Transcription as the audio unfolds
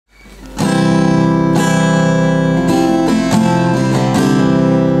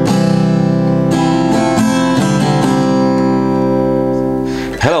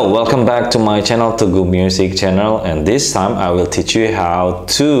Welcome back to my channel, To Go Music channel, and this time I will teach you how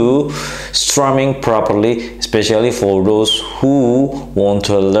to strumming properly, especially for those who want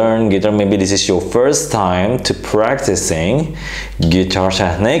to learn guitar. Maybe this is your first time to practicing guitar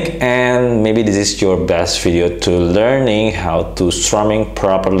technique, and maybe this is your best video to learning how to strumming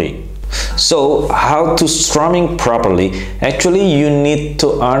properly. So how to strumming properly? Actually, you need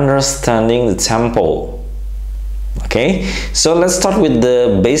to understanding the tempo. Okay, so let's start with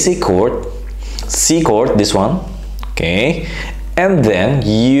the basic chord, C chord, this one. Okay, and then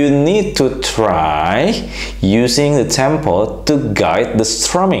you need to try using the tempo to guide the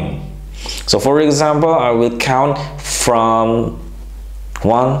strumming. So for example, I will count from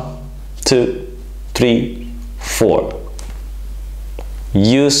 1, 2, 3, 4.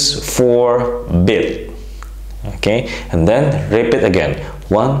 Use 4 beat. Okay, and then repeat again.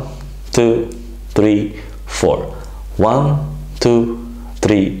 1, 2, 3, 4. 1, 2,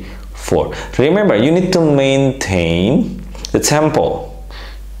 3, 4. Remember, you need to maintain the tempo.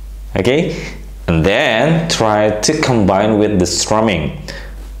 Okay, and then try to combine with the strumming.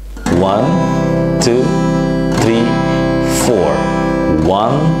 1, 2, 3, 4.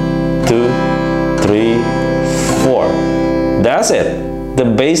 1, 2, 3, 4. That's it. The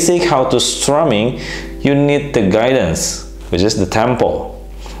basic how to strumming, you need the guidance, which is the tempo.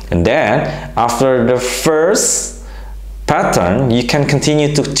 And then after the first pattern, you can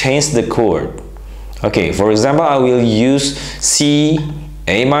continue to change the chord. Okay, for example, I will use C,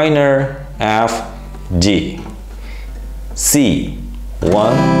 A minor, F, G. C,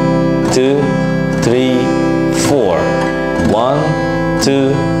 1, 2, 3, 4. 1,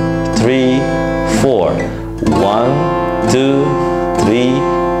 2, 3, 4. 1, 2, 3,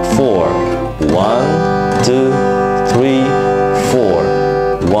 4. 1, 2, 3, 4.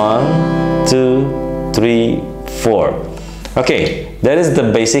 1, 2, 3, 4. Okay, that is the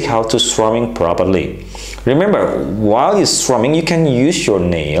basic how to strumming properly. Remember, while you're strumming, you can use your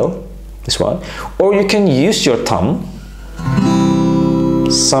nail, this one, or you can use your thumb.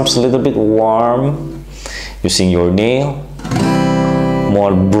 Sounds a little bit warm using your nail,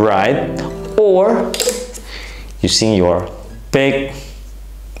 more bright, or using your pick,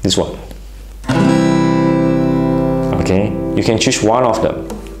 this one. Okay, you can choose one of them.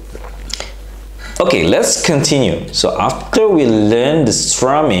 Okay, let's continue. So after we learn the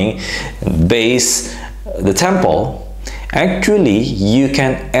strumming, bass, the tempo, actually you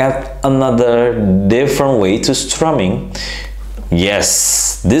can add another different way to strumming.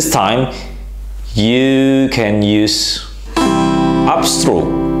 Yes, this time you can use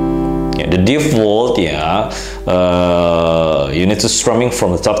upstroke. Yeah, the default, you need to strumming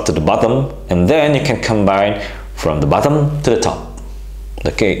from the top to the bottom, and then you can combine from the bottom to the top.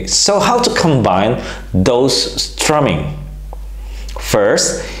 Okay, so how to combine those strumming?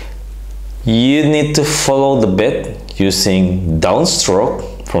 First, you need to follow the beat using downstroke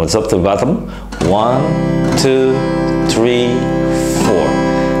from the top to the bottom. 1, 2, 3,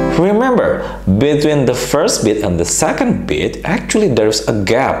 4. Remember, between the first beat and the second beat, actually there's a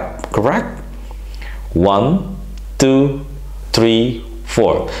gap, correct? 1, 2, 3,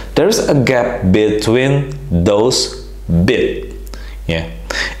 4. There's a gap between those beats. Yeah,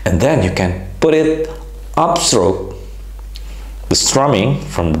 and then you can put it upstroke, the strumming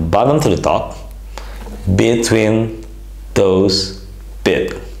from the bottom to the top between those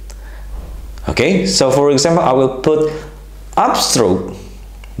beats. Okay, so for example, I will put upstroke,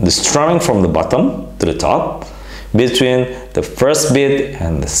 the strumming from the bottom to the top between the first beat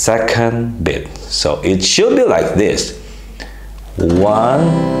and the second beat. So it should be like this: 1,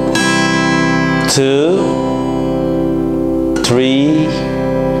 2, 3,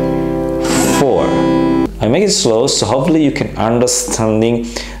 4. I make it slow, so hopefully you can understanding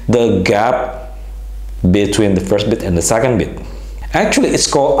the gap between the first beat and the second beat. Actually, it's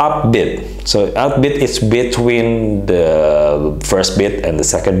called upbeat. So upbeat is between the first beat and the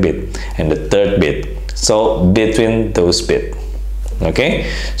second beat and the third beat. So between those beats. Okay.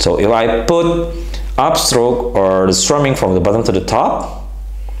 So if I put upstroke or the strumming from the bottom to the top,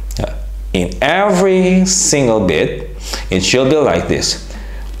 in every single beat, it should be like this: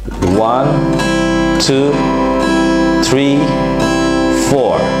 1, 2, 3,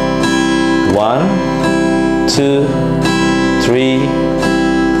 4. 1, 2, 3,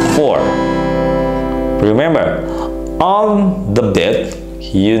 4. Remember, on the beat,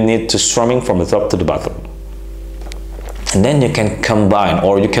 you need to strumming from the top to the bottom. And then you can combine,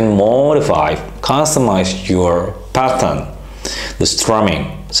 or you can modify, customize your pattern, the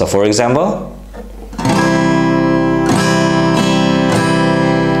strumming. So for example,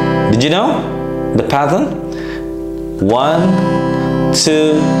 did you know the pattern? 1,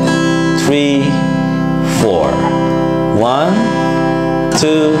 2, 3, 4. 1,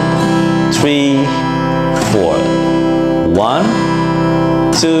 2, 3, 4. 1,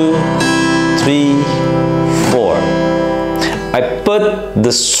 2, 3, 4. I put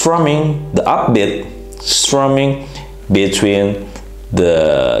the strumming, the upbeat strumming between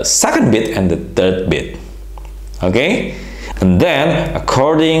the second beat and the third beat. Okay, and then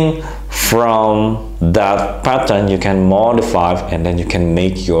according from that pattern you can modify, and then you can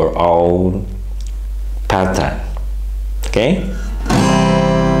make your own pattern. Okay,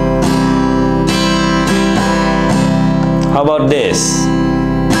 how about this?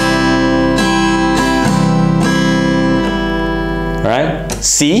 Right,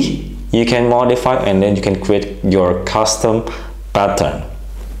 C, you can modify and then you can create your custom pattern.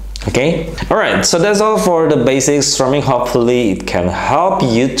 Okay, all right, so that's all for the basic strumming. Hopefully it can help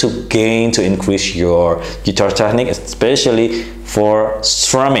you to increase your guitar technique, especially for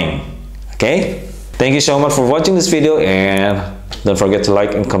strumming. Okay, thank you so much for watching this video, and don't forget to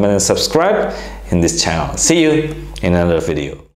like and comment and subscribe in this channel. See you in another video.